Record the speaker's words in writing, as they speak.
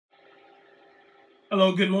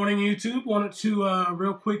Hello, good morning, YouTube. Wanted to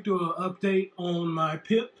real quick do an update on my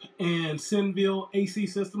PIP and SENVILLE AC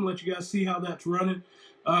system, let you guys see how that's running.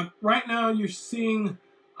 Right now, you're seeing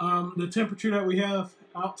the temperature that we have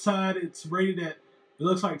outside. It's rated at, it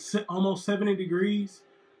looks like almost 70 degrees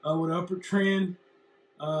with an upward trend,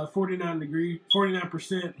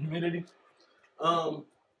 49% humidity.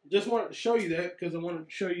 Just wanted to show you that because I wanted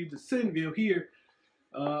to show you the SENVILLE here.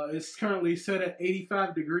 It's currently set at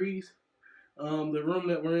 85 degrees. The room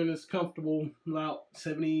that we're in is comfortable, about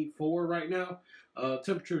 74 right now.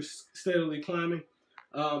 Temperature's steadily climbing.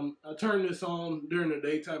 I turn this on during the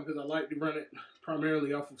daytime because I like to run it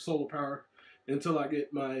primarily off of solar power until I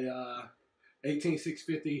get my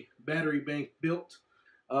 18650 battery bank built.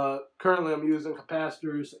 Currently I'm using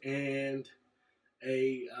capacitors and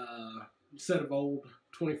a set of old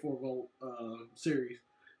 24 volt series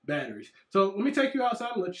batteries. So let me take you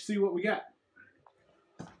outside and let you see what we got.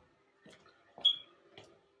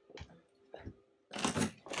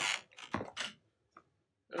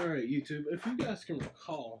 Alright, YouTube, if you guys can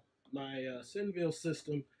recall, my SENVILLE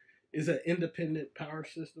system is an independent powered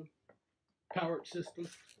system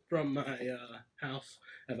from my house.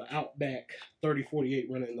 I have an Outback 3048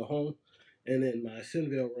 running in the home, and then my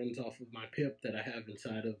SENVILLE runs off of my PIP that I have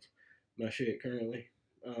inside of my shed currently.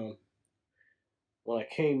 When I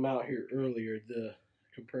came out here earlier, the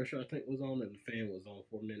compressor I think was on and the fan was on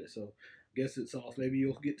for a minute, so I guess it's off. Maybe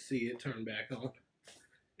you'll get to see it turn back on.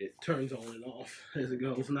 It turns on and off as it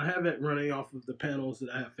goes. And I have it running off of the panels that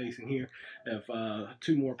I have facing here. I have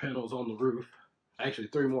 2 more panels on the roof. Actually,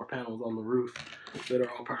 3 more panels on the roof that are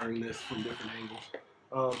all powering this from different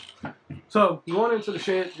angles. So, going into the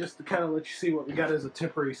shed, just to kind of let you see what we got as a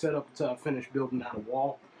temporary setup until I finish building out a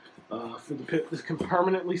wall for the pit this can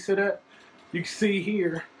permanently sit at. You can see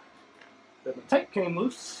here that the tape came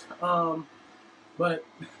loose. But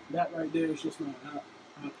that right there is just my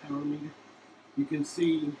power meter. You can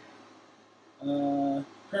see,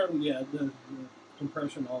 apparently, yeah, the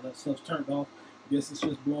compression, all that stuff's turned off. I guess it's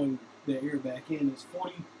just blowing the air back in. It's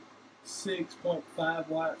 46.5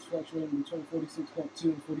 watts, fluctuating between 46.2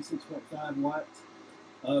 and 46.5 watts,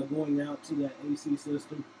 going out to that AC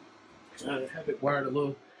system. I have it wired a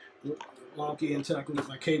little wonky until I can get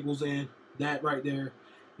my cables in. That right there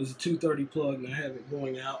is a 230 plug, and I have it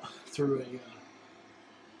going out through a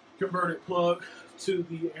converted plug to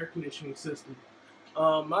the air conditioning system.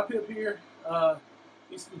 My PIP here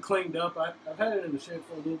needs to be cleaned up. I've had it in the shed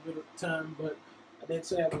for a little bit of time, but I did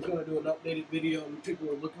say I was going to do an updated video and people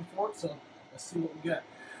were looking for it, so let's see what we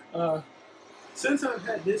got. Since I've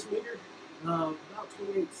had this meter, about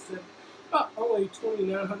only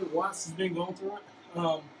 2,900 watts has been going through it.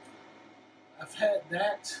 I've had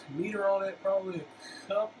that meter on it probably a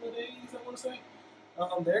couple of days, I want to say.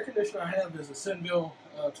 The air conditioner I have is a SENVILLE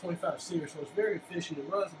 25 series, so it's very efficient. It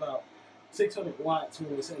runs about 600 watts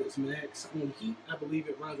when they say it's max. On heat, I believe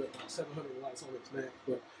it runs at about 700 watts on its max,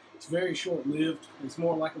 but it's very short-lived. It's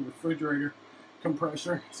more like a refrigerator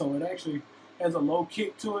compressor, so it actually has a low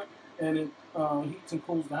kick to it, and it heats and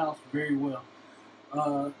cools the house very well.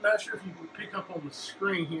 Not sure if you can pick up on the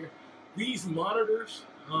screen here. These monitors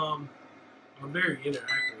are very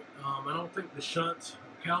inaccurate. I don't think the shunts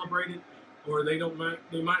are calibrated, or they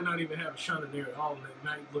might not even have a shunt in there at all, and they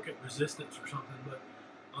might look at resistance or something, but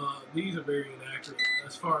these are very inaccurate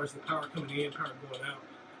as far as the power coming in, power going out.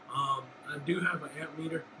 I do have an amp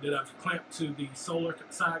meter that I've clamped to the solar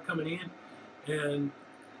side coming in, and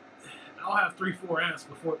I'll have 3-4 amps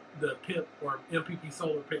before the PIP or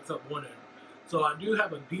MppSolar picks up 1 amp. So I do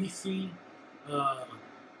have a DC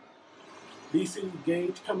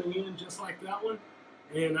gauge coming in just like that one,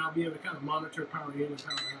 and I'll be able to kind of monitor power in and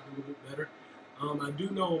power out a little bit better. I do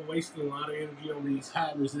know I'm wasting a lot of energy on these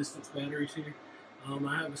high resistance batteries here.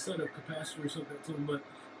 I have a set of capacitors hooked up to them, but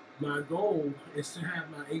my goal is to have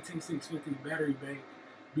my 18650 battery bank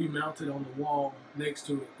be mounted on the wall next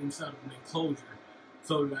to it inside of an enclosure,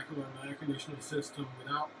 so that I can run my air conditioning system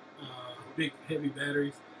without big heavy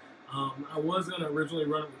batteries. I was going to originally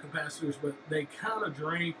run it with capacitors, but they kind of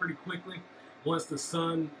drain pretty quickly once the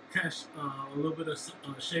sun casts a little bit of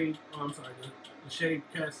shade. The shade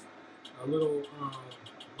casts a little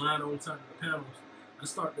line on side of the panels. I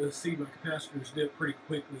start to see my capacitors dip pretty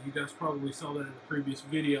quickly. You guys probably saw that in the previous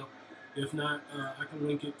video. If not, I can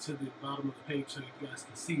link it to the bottom of the page so you guys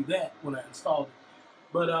can see that when I installed it.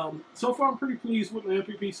 But so far I'm pretty pleased with the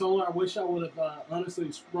MppSolar. I wish I would have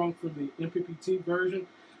honestly sprung for the MPPT version,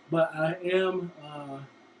 but I am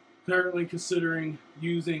currently considering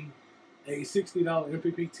using a $60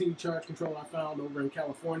 MPPT charge control I found over in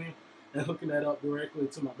California and hooking that up directly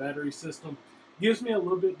to my battery system. Gives me a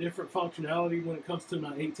little bit different functionality when it comes to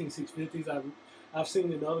my 18650s. I've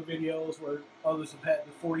seen in other videos where others have had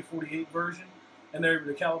the 4048 version, and they're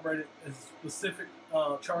able to calibrate it as specific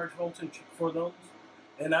charge voltage for those.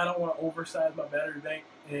 And I don't want to oversize my battery bank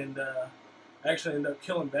and actually end up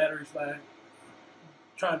killing batteries by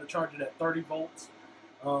trying to charge it at 30 volts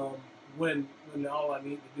when all I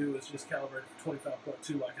need to do is just calibrate it for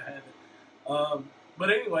 25.2 like I have it. But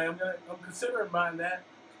anyway, I'm considering buying that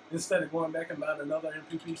instead of going back and buying another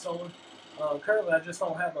MppSolar. Currently, I just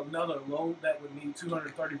don't have another load that would need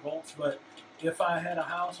 230 volts. But if I had a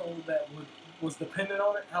household that was dependent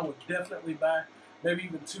on it, I would definitely buy maybe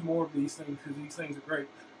even 2 more of these things because these things are great.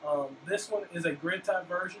 This one is a grid type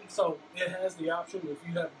version, so it has the option if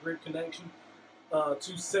you have a grid connection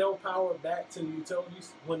to sell power back to the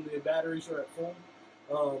utilities when the batteries are at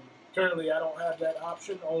full. Currently, I don't have that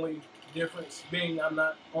option. Only difference being I'm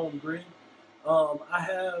not on grid. I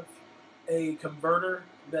have a converter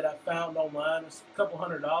that I found online. It's a couple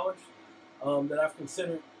 $100 that I've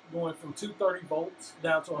considered going from 230 volts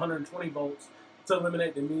down to 120 volts to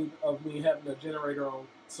eliminate the need of me having a generator on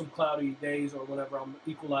some cloudy days or whenever I'm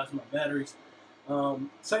equalizing my batteries.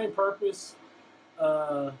 Same purpose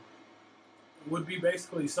would be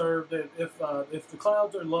basically served if the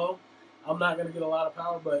clouds are low, I'm not going to get a lot of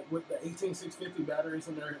power, but with the 18650 batteries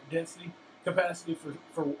and their density capacity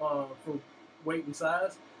for weight and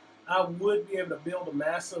size, I would be able to build a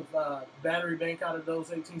massive battery bank out of those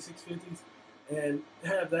 18650s and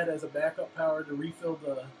have that as a backup power to refill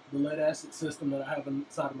the lead acid system that I have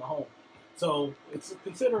inside of my home. So it's a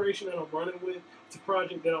consideration that I'm running with. It's a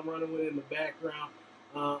project that I'm running with in the background.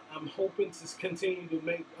 I'm hoping to continue to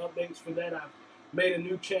make updates for that. I've made a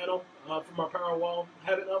new channel for my Powerwall.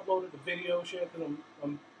 Haven't uploaded the videos yet because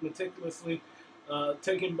I'm meticulously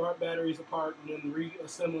taking batteries apart and then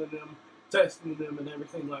reassembling them, testing them, and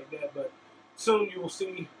everything like that. But soon you will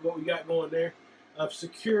see what we got going there. I've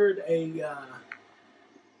secured a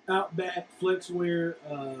Outback FlexWire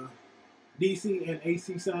DC and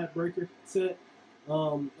AC side breaker set.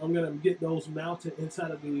 I'm going to get those mounted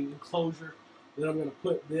inside of the enclosure that I'm going to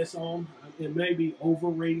put this on. It may be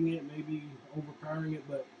overrating it, maybe overpowering it,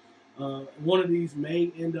 but one of these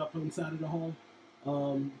may end up inside of the home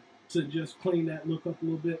to just clean that look up a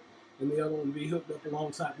little bit, and the other one will be hooked up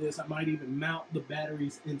alongside this. I might even mount the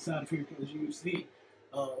batteries inside of here because you see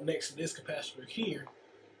next to this capacitor here,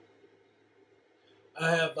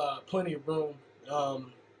 I have plenty of room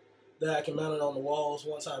that I can mount it on the walls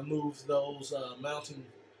once I move those mounting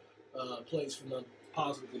plates from the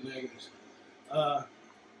positives and negatives.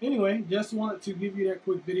 Anyway, just wanted to give you that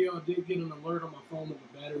quick video. I did get an alert on my phone that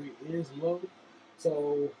the battery is low.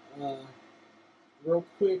 So, real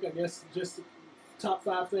quick, I guess just top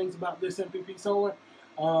 5 things about this MppSolar.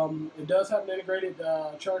 It does have an integrated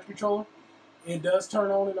charge controller. It does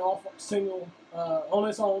turn on and off single on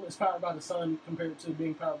its own. It's powered by the sun compared to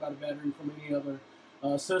being powered by the battery from any other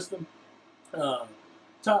system.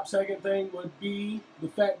 Top second thing would be the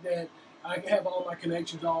fact that I have all my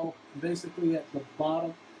connections all basically at the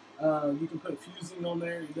bottom. You can put fusing on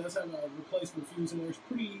there. It does have a replacement fuse in there. It's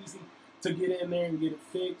pretty easy to get in there and get it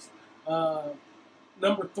fixed.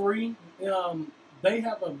 Number 3, they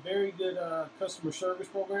have a very good customer service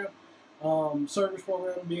program. Service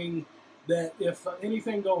program being that if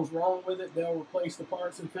anything goes wrong with it, they'll replace the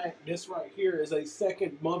parts. In fact, this right here is a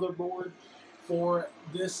second motherboard for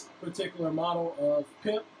this particular model of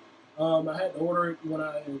PIP. I had to order it when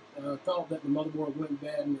I thought that the motherboard went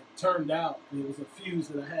bad, and it turned out it was a fuse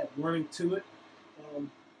that I had running to it.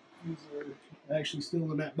 Fuse are actually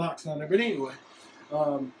still in that box down there, but anyway,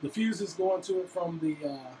 the fuse is going to it from the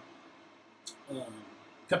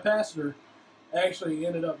capacitor. Actually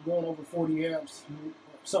ended up going over 40 amps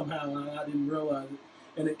somehow, and I didn't realize it,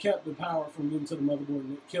 and it kept the power from getting to the motherboard,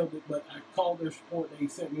 and it killed it. But I called their support. They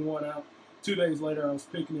sent me one out. 2 days later, I was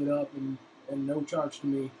picking it up, and no charge to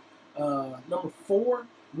me. Number 4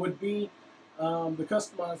 would be the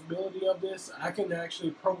customizability of this. I can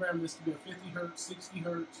actually program this to be a 50 hertz, 60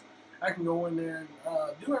 hertz. I can go in there and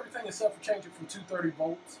do everything except for change it from 230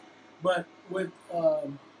 volts. But with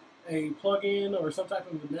a plug-in or some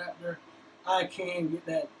type of adapter, I can get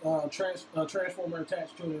that transformer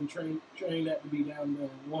attached to it and train that to be down to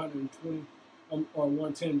 120 or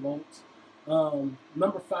 110 volts.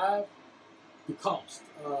 Number 5, the cost.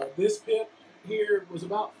 This PIP here was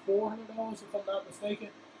about $400 if I'm not mistaken.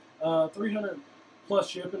 300 plus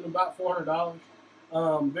shipping, about $400.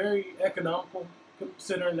 Very economical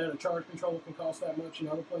considering that a charge controller can cost that much in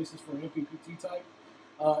other places for MPPT type.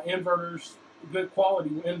 Inverters, good quality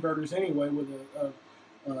inverters anyway, with a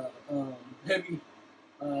heavy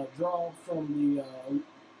draw from the,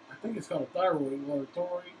 I think it's called a thyroid or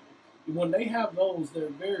thyroid. When they have those, they're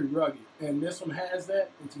very rugged, and this one has that.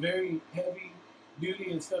 It's very heavy duty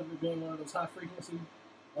instead of being one of those high frequency.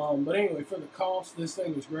 But anyway, for the cost, this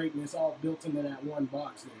thing is great, and it's all built into that one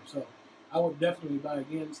box there. So I would definitely buy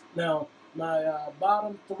again. Now, my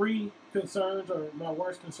bottom three concerns, or my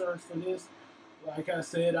worst concerns for this, like I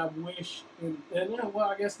said, I wish, well,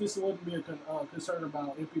 I guess this wouldn't be a concern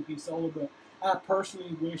about MppSolar, but I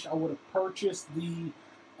personally wish I would have purchased the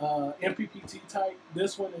MPPT type.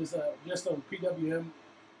 This one is just a PWM.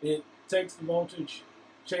 It takes the voltage,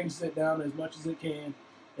 changes it down as much as it can,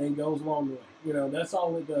 and goes along the way. You know, that's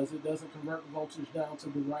all it does. It doesn't convert the voltage down to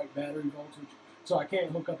the right battery voltage. So I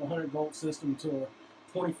can't hook up a 100-volt system to a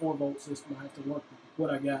 24-volt system. I have to work with what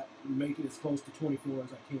I got and make it as close to 24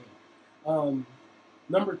 as I can.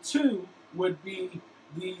 Number two would be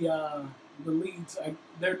the leads.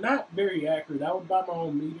 They're not very accurate. I would buy my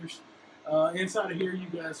own meters. Inside of here, you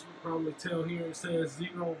guys can probably tell here it says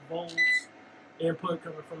 0 volts input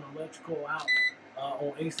coming from electrical out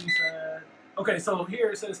on AC side. Okay, so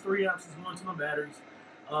here it says 3 amps is going to my batteries,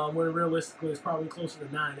 when realistically it's probably closer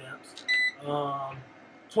to 9 amps.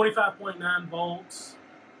 25.9 volts.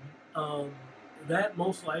 That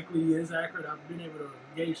most likely is accurate. I've been able to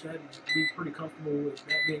gauge that and be pretty comfortable with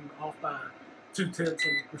that being off by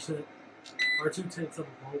 0.2% or 0.2 of a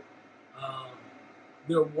volt.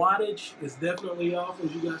 The wattage is definitely off,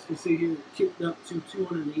 as you guys can see here, kicked up to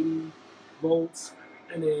 280 volts,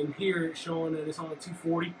 and then here it's showing that it's only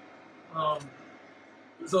 240.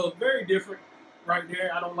 So very different right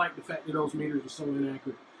there. I don't like the fact that those meters are so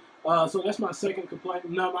inaccurate. So that's my second complaint.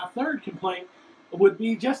 Now my third complaint would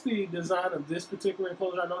be just the design of this particular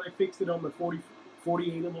enclosure. I know they fixed it on the 48 a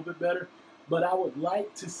little bit better, but I would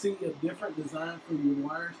like to see a different design for your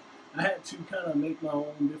wires. I had to kind of make my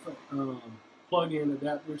own different plug-in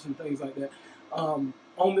adapters and things like that. On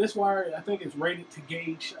this wire, I think it's rated to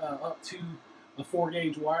gauge up to a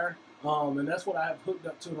 4-gauge wire, and that's what I have hooked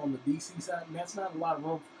up to it on the DC side, and that's not a lot of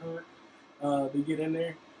room for current to get in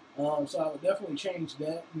there. So I would definitely change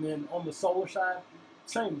that. And then on the solar side,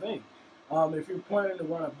 same thing. If you're planning to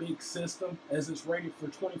run a big system, as it's rated for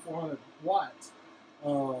 2,400 watts,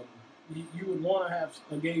 you would want to have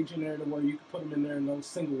a gauge in there to where you can put them in there in those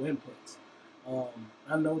single inputs.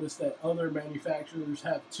 I noticed that other manufacturers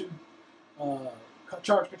have 2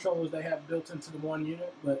 charge controllers they have built into the one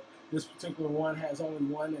unit, but this particular one has only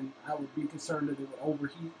one, and I would be concerned that it would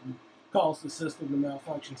overheat and cause the system to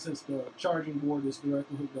malfunction since the charging board is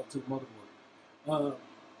directly hooked up to the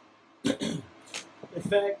motherboard. In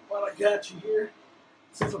fact, while I got you here,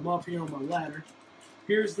 since I'm up here on my ladder,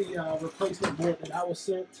 here's the replacement board that I was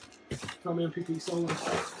sent from MppSolar.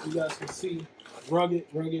 You guys can see rugged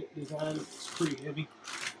design. It's pretty heavy.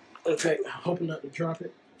 Okay, hoping not to drop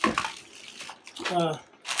it.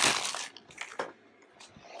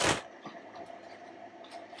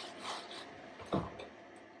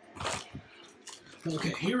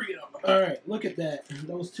 Okay, here we go. All right, look at that.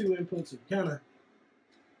 Those 2 inputs are kind of,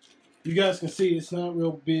 you guys can see it's not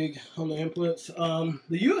real big on the inputs.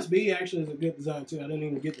 The USB actually is a good design too. I didn't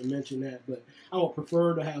even get to mention that, but I would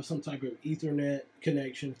prefer to have some type of Ethernet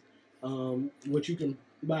connection, which you can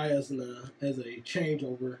buy as a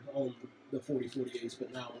changeover on the 4048s,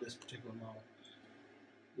 but not on this particular model.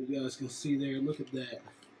 You guys can see there. Look at that.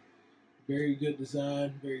 Very good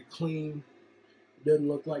design. Very clean. It doesn't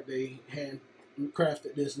look like they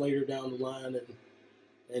handcrafted this later down the line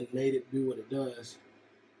and made it do what it does.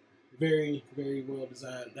 Very well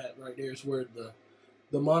designed. That right there is where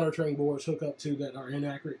the monitoring boards hook up to that are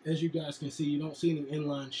inaccurate. As you guys can see, you don't see any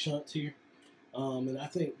inline shunts here, and I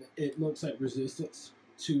think it looks at resistance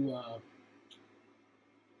to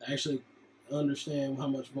actually understand how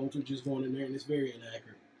much voltage is going in there, and it's very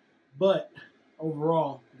inaccurate. But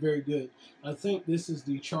overall, very good. I think this is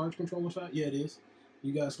the charge controller side. Yeah, it is.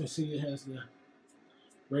 You guys can see it has the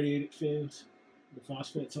radiated fins, the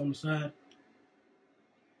phosphates on the side.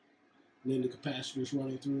 And then the capacitors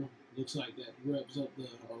running through. Looks like that revs down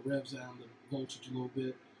the voltage a little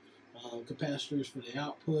bit. Capacitors for the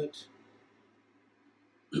output.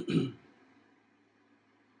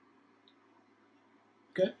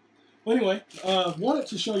 Okay. Well, anyway, wanted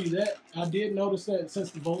to show you that. I did notice that since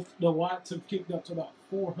the watts have kicked up to about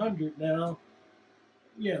 400 now.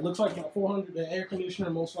 Yeah, it looks like about 400. The air conditioner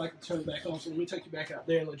most likely turns back on. So let me take you back out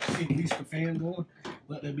there and let you see at least the fan going.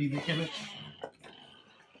 Let that be the image.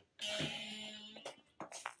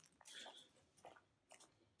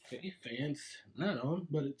 Okay, fans not on,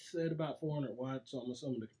 but it's at about 400 watts on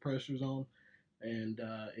some of the compressors on, and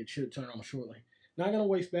it should turn on shortly. Not going to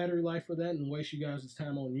waste battery life for that and waste you guys'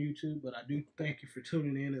 time on YouTube, but I do thank you for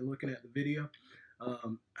tuning in and looking at the video.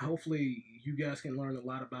 Hopefully you guys can learn a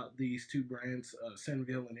lot about these two brands,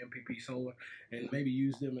 SENVILLE and MppSolar, and maybe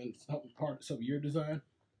use them in some parts of your design.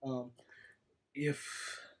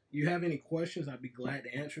 If you have any questions, I'd be glad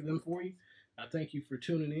to answer them for you. I thank you for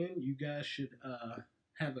tuning in. You guys should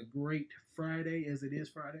have a great Friday, as it is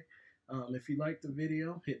Friday. If you like the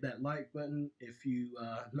video, hit that like button. If you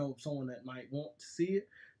know of someone that might want to see it,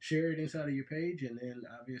 share it inside of your page, and then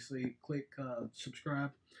obviously click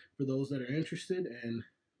subscribe for those that are interested. And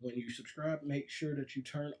when you subscribe, make sure that you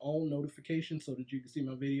turn on notifications so that you can see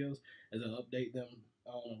my videos as I update them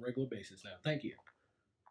on a regular basis now. Thank you.